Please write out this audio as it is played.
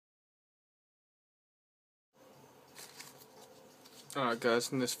Alright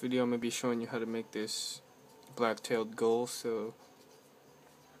guys, in this video I'm going to be showing you how to make this black-tailed gull, so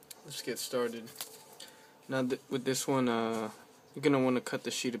let's get started. Now with this one, you're going to want to cut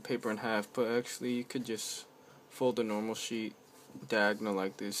the sheet of paper in half, but actually you could just fold a normal sheet diagonal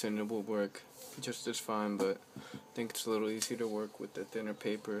like this and it will work just as fine, but I think it's a little easier to work with the thinner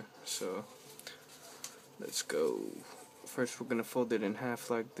paper, so let's go. First we're going to fold it in half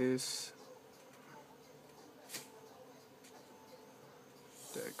like this.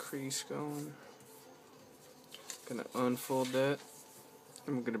 That crease going. Gonna unfold that,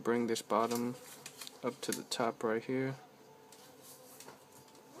 and we're gonna bring this bottom up to the top right here.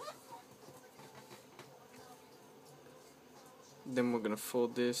 Then we're gonna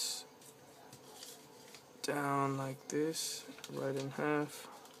fold this down like this, right in half.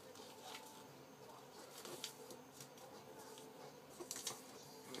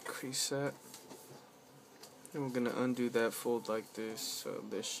 Crease that. And we're going to undo that fold like this, so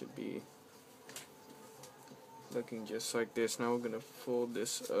this should be looking just like this. Now we're going to fold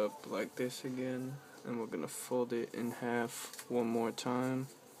this up like this again, and we're going to fold it in half one more time,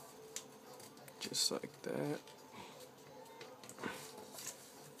 just like that.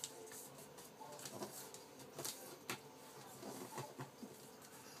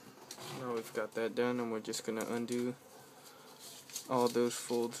 Now we've got that done, and we're just going to undo all those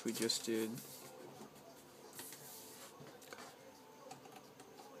folds we just did.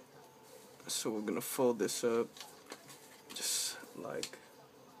 So we're going to fold this up just like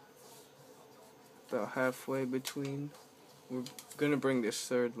about halfway between. We're going to bring this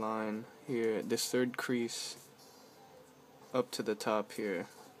third line here, this third crease, up to the top here.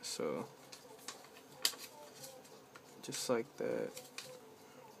 So just like that,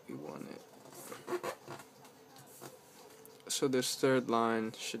 we want it. So this third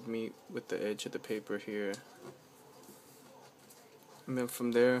line should meet with the edge of the paper here. And then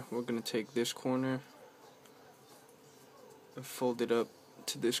from there, we're going to take this corner and fold it up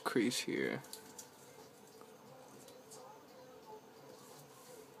to this crease here.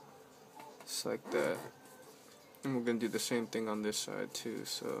 Just like that. And we're going to do the same thing on this side too.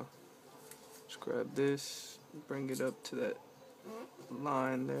 So just grab this, bring it up to that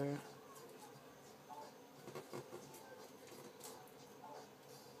line there.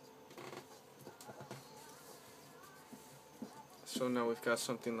 So now we've got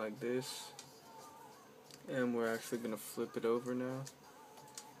something like this, and we're actually going to flip it over now.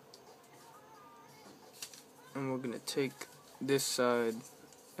 And we're going to take this side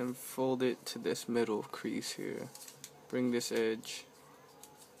and fold it to this middle crease here. Bring this edge,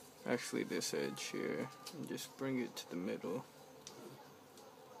 actually this edge here, and just bring it to the middle.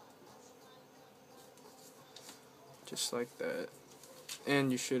 Just like that.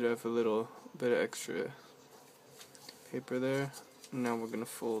 And you should have a little bit of extra paper there. Now we're going to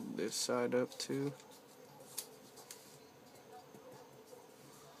fold this side up too.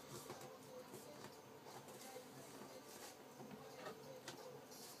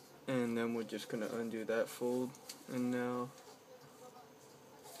 And then we're just going to undo that fold. And now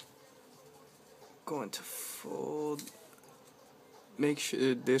going to fold. Make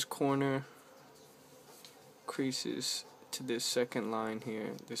sure this corner creases to this second line here,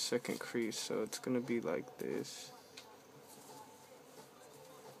 this second crease, so it's going to be like this.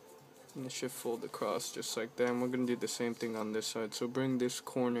 And it should fold across just like that, and we're going to do the same thing on this side. So bring this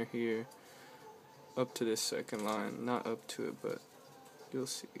corner here up to this second line, not up to it, but you'll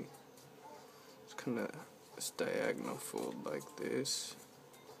see. It's kind of this diagonal fold like this.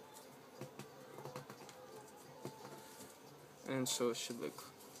 And so it should look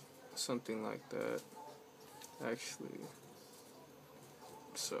something like that. Actually,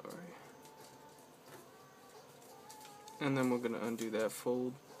 sorry. And then we're going to undo that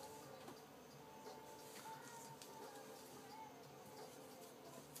fold.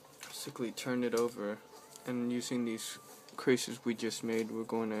 Basically turn it over, and using these creases we just made, we're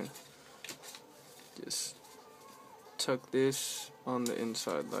going to just tuck this on the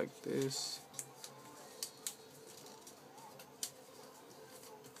inside like this.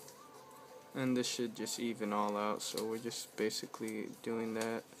 And this should just even all out, so we're just basically doing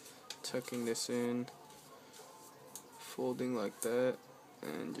that, tucking this in, folding like that,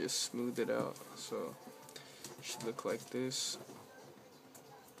 and just smooth it out. So it should look like this.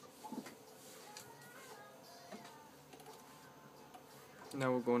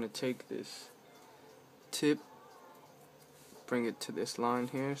 Now we're going to take this tip, bring it to this line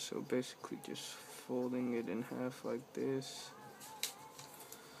here, so basically just folding it in half like this.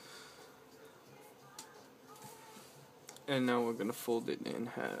 And now we're going to fold it in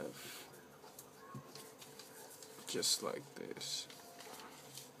half, just like this.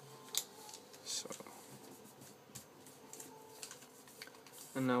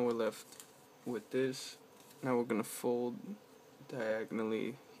 And now we're left with this. Now we're going to fold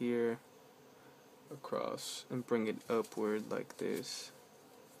diagonally here across and bring it upward like this.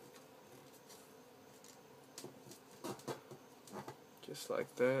 Just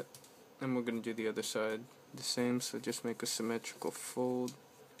like that. And we're going to do the other side the same, so just make a symmetrical fold.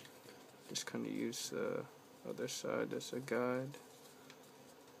 Just kind of use the other side as a guide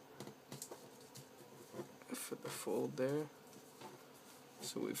for the fold there.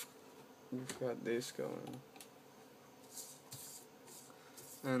 So we've got this going.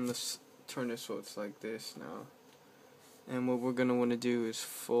 And let's turn it so it's like this now. And what we're going to want to do is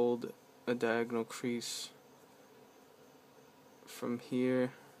fold a diagonal crease from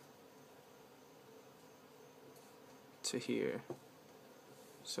here to here.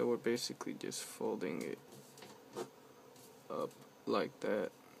 So we're basically just folding it up like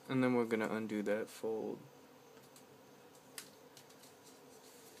that, and then we're going to undo that fold.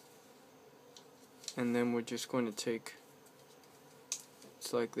 And then we're just going to take,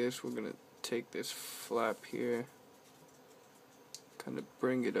 it's like this, we're going to take this flap here, kind of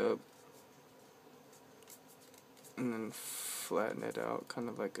bring it up, and then flatten it out, kind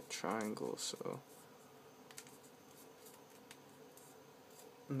of like a triangle. So,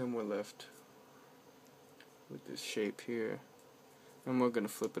 and then we're left with this shape here, and we're going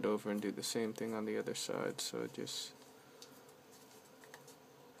to flip it over and do the same thing on the other side. So just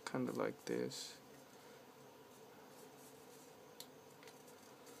kind of like this.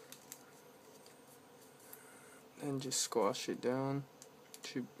 And just squash it down.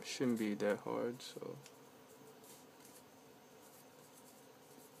 Shouldn't be that hard. So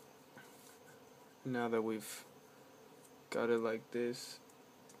now that we've got it like this,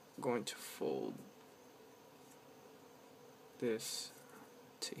 I'm going to fold this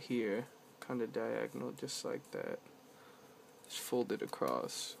to here, kind of diagonal, just like that. Just fold it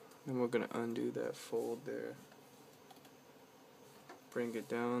across. Then we're going to undo that fold there. Bring it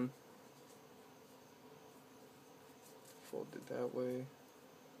down. Fold it that way.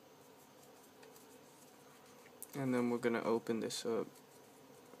 And then we're going to open this up.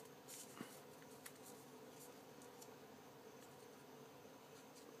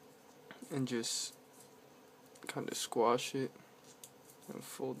 And just kind of squash it and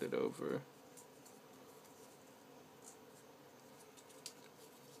fold it over.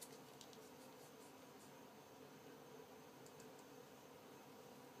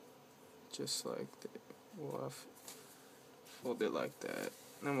 Just like that. We'll fold it like that.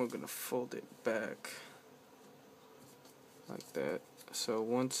 Then we're going to fold it back like that. So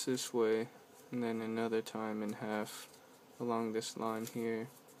once this way, and then another time in half along this line here.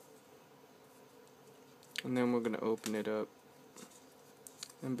 And then we're going to open it up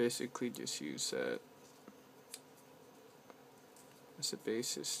and basically just use that as a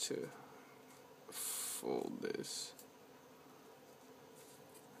basis to fold this.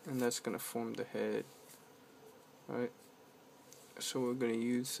 And that's going to form the head, right? So we're going to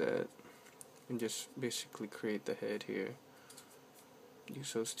use that and just basically create the head here.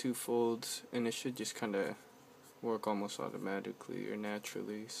 Use those two folds, and it should just kind of work almost automatically or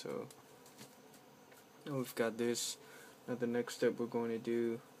naturally. So now we've got this. Now the next step we're going to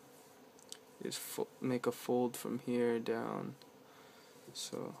do is make a fold from here down.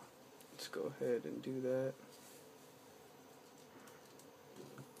 So let's go ahead and do that.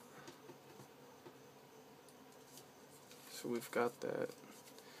 So we've got that,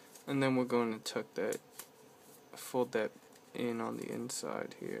 and then we're going to tuck that, fold that in on the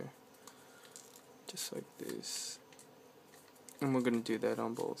inside here, just like this. And we're going to do that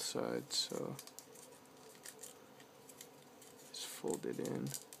on both sides. So just fold it in.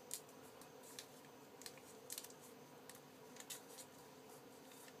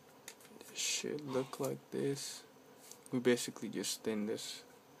 It should look like this. We basically just thin this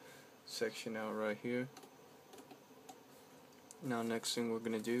section out right here. Now next thing we're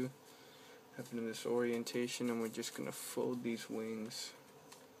going to do, happen in this orientation, and we're just going to fold these wings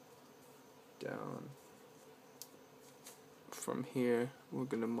down. From here, we're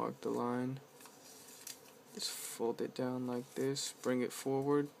going to mark the line. Just fold it down like this, bring it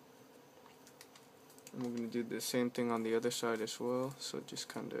forward. And we're going to do the same thing on the other side as well. So just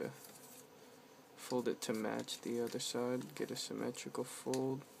kind of fold it to match the other side, get a symmetrical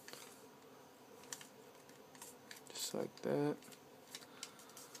fold. Just like that.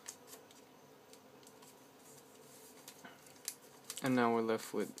 And now we're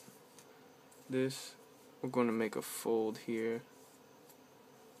left with this. We're going to make a fold here,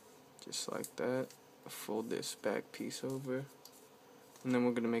 just like that. Fold this back piece over, and then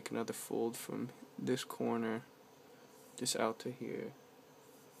we're going to make another fold from this corner just out to here.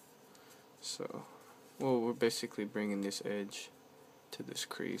 So, well, we're basically bringing this edge to this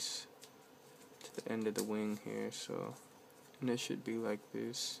crease, to the end of the wing here, so, and it should be like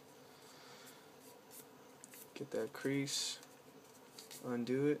this. Get that crease,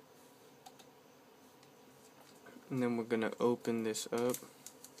 undo it, and then we're gonna open this up,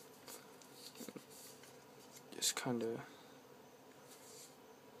 just kinda,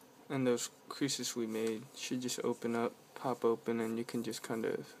 and those creases we made should just open up, pop open, and you can just kind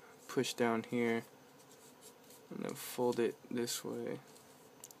of push down here and then fold it this way.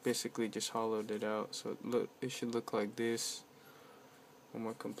 Basically just hollowed it out, so it should look like this when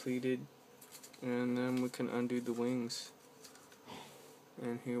we're completed, and then we can undo the wings,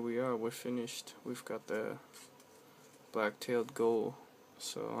 and here we are, we're finished. We've got the black-tailed gull.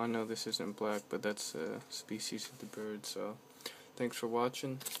 So I know this isn't black, but that's a species of the bird. So thanks for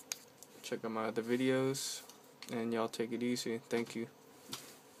watching. Check out my other videos, and y'all take it easy. Thank you.